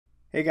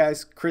Hey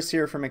guys, Chris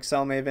here from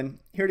Excel Maven,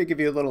 here to give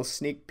you a little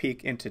sneak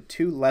peek into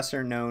two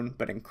lesser known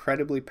but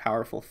incredibly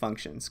powerful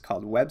functions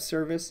called Web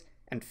Service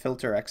and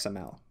Filter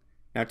XML.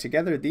 Now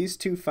together these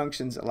two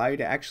functions allow you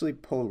to actually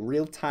pull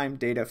real-time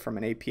data from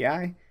an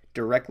API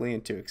directly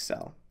into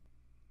Excel.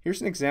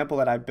 Here's an example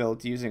that I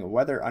built using a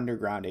Weather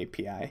Underground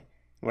API.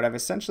 What I've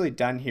essentially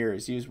done here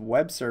is use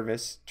Web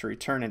Service to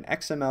return an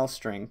XML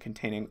string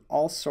containing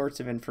all sorts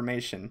of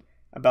information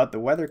about the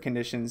weather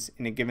conditions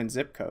in a given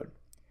zip code.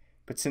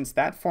 But since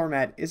that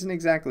format isn't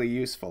exactly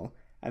useful,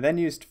 I then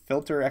used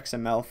filter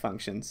XML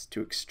functions to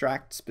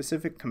extract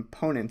specific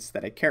components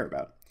that I care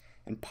about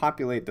and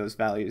populate those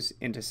values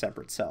into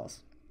separate cells.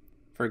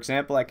 For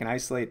example, I can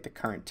isolate the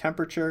current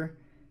temperature,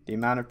 the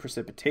amount of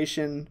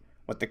precipitation,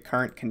 what the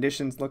current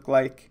conditions look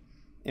like,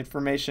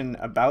 information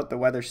about the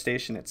weather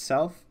station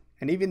itself,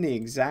 and even the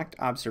exact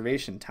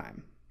observation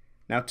time.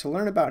 Now, to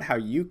learn about how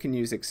you can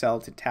use Excel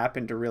to tap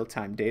into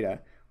real-time data,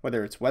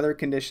 whether it's weather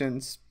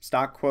conditions,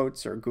 stock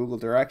quotes, or Google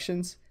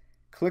directions,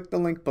 click the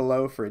link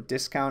below for a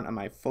discount on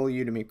my full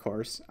Udemy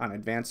course on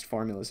advanced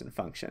formulas and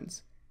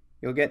functions.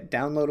 You'll get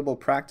downloadable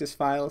practice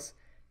files,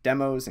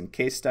 demos, and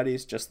case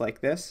studies just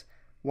like this,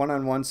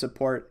 one-on-one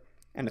support,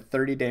 and a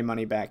 30-day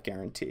money-back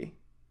guarantee.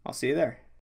 I'll see you there.